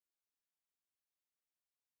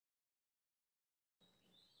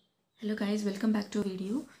Hello guys, welcome back to our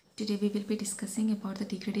video. Today we will be discussing about the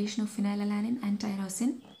degradation of phenylalanine and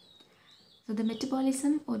tyrosine. So the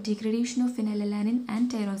metabolism or degradation of phenylalanine and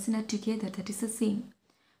tyrosine are together, that is the same.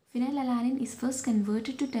 Phenylalanine is first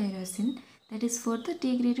converted to tyrosine, that is further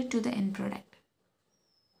degraded to the end product.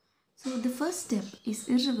 So the first step is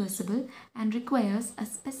irreversible and requires a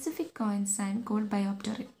specific coenzyme called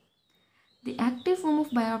biopterin. The active form of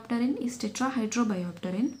biopterin is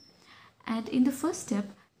tetrahydrobiopterin, and in the first step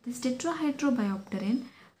this tetrahydrobiopterin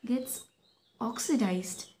gets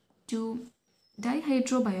oxidized to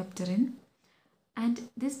dihydrobiopterin, and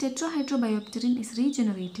this tetrahydrobiopterin is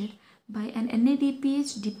regenerated by an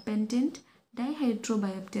NADPH dependent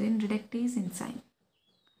dihydrobiopterin reductase enzyme.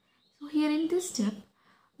 So here in this step,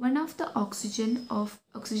 one of the oxygen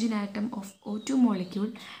atom of O2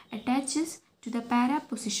 molecule attaches to the para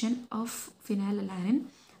position of phenylalanine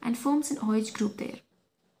and forms an OH group there.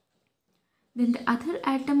 Then the other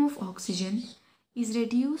atom of oxygen is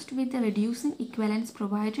reduced with the reducing equivalence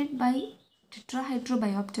provided by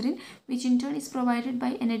tetrahydrobiopterin, which in turn is provided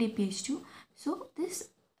by NADPH2. So this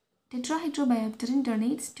tetrahydrobiopterin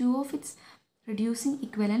donates two of its reducing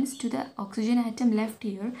equivalents to the oxygen atom left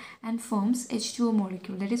here and forms H2O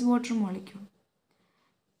molecule, that is water molecule.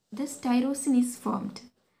 Thus tyrosine is formed.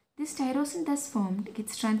 This tyrosine thus formed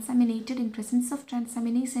gets transaminated in presence of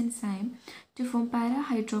transaminase enzyme to form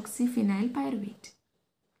para-hydroxyphenyl pyruvate.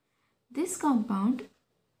 This compound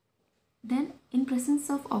then in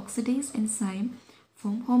presence of oxidase enzyme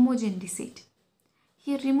form homogenandisate.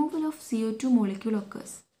 Here removal of CO2 molecule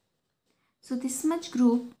occurs. So this much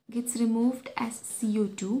group gets removed as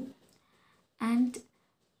CO2, and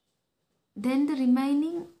then the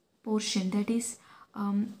remaining portion, that is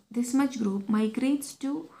this much group, migrates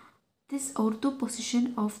to this ortho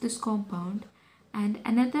position of this compound, and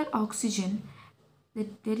another oxygen,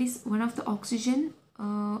 that there is one of the oxygen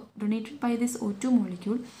donated by this O2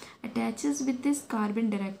 molecule attaches with this carbon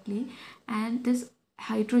directly, and this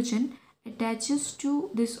hydrogen attaches to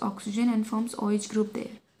this oxygen and forms OH group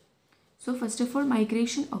there. So first of all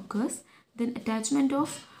migration occurs, then attachment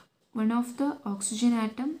of one of the oxygen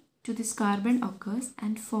atom to this carbon occurs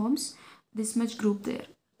and forms this much group there,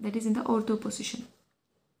 that is in the ortho position.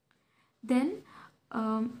 Then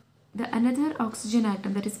the another oxygen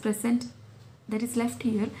atom that is present, that is left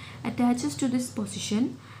here, attaches to this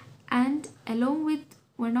position, and along with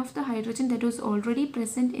one of the hydrogen that was already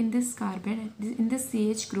present in this carbon, in this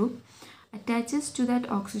CH group, attaches to that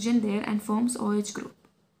oxygen there and forms OH group.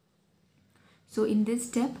 So in this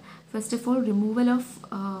step, first of all removal of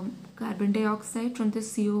carbon dioxide from the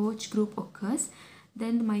COH group occurs,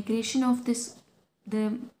 then the migration of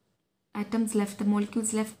the atoms left, the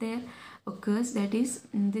molecules left there occurs, that is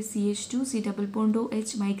the CH2 C double bond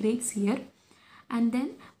OH migrates here, and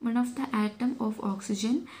then one of the atom of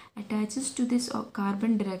oxygen attaches to this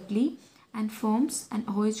carbon directly and forms an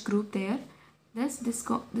OH group there. Thus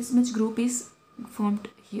this much group is formed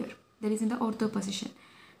here, that is in the ortho position.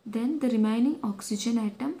 Then the remaining oxygen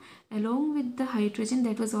atom along with the hydrogen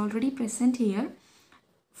that was already present here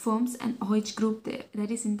forms an OH group there,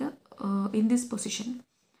 that is in this position.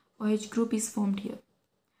 OH group is formed here,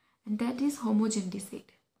 and that is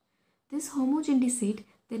homogenandisate. This homogenandisate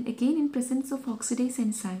then again in presence of oxidase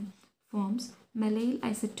enzyme forms mallyl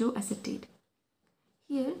acetoacetate.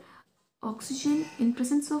 Here oxygen, in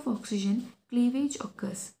presence of oxygen, cleavage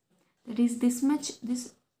occurs, that is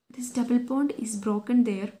this double bond is broken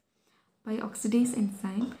there by oxidase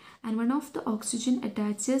enzyme, and one of the oxygen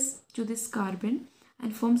attaches to this carbon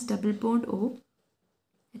and forms double bond O,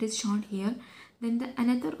 that is shown here. Then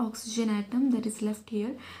another oxygen atom that is left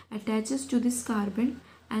here attaches to this carbon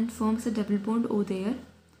and forms a double bond O there,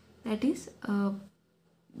 that is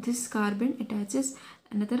this carbon attaches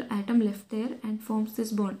another atom left there and forms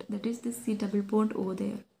this bond, that is this C double bond O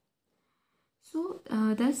there. So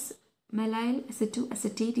thus mallyl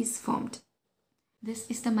acetoacetate is formed. This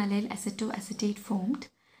is the mallyl acetoacetate formed,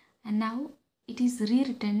 and now it is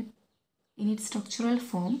rewritten in its structural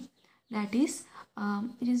form, that is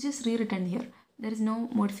it is just rewritten here. There is no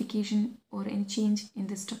modification or any change in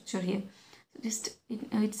the structure here. So just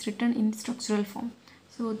it's written in structural form.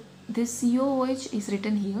 So this COOH is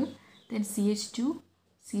written here, then CH2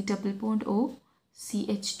 C double bond O,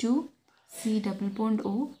 CH2 C double bond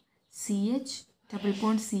O, CH double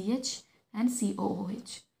bond CH, and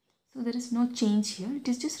COOH. So there is no change here, it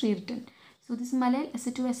is just rewritten. So this mallyl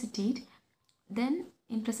acetoacetate then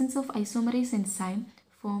in presence of isomerase enzyme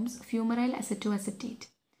forms fumaryl acetoacetate.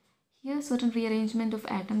 Here certain rearrangement of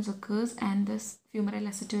atoms occurs and this fumaryl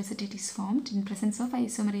acetoacetate is formed in presence of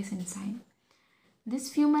isomerase enzyme.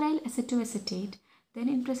 This fumaryl acetoacetate then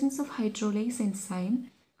in presence of hydrolase enzyme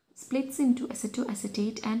splits into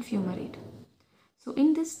acetoacetate and fumarate. So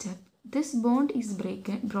in this step, this bond is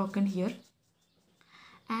broken here,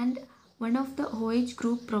 and one of the OH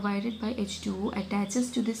group provided by H2O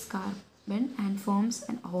attaches to this carbon and forms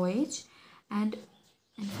an OH and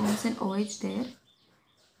forms an OH there.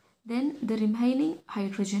 Then the remaining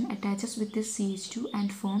hydrogen attaches with this CH2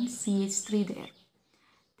 and forms CH3 there.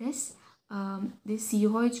 Thus, this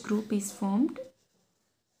COH group is formed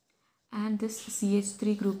and this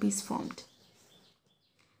CH3 group is formed.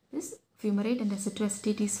 This fumarate and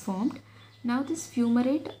acetoacetate is formed. Now this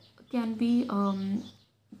fumarate can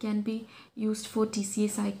be used for TCA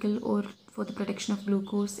cycle or for the production of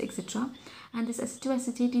glucose, etc. And this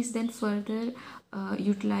acetoacetate is then further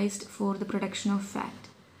utilized for the production of fat.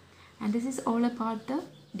 And this is all about the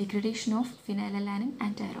degradation of phenylalanine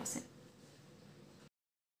and tyrosine.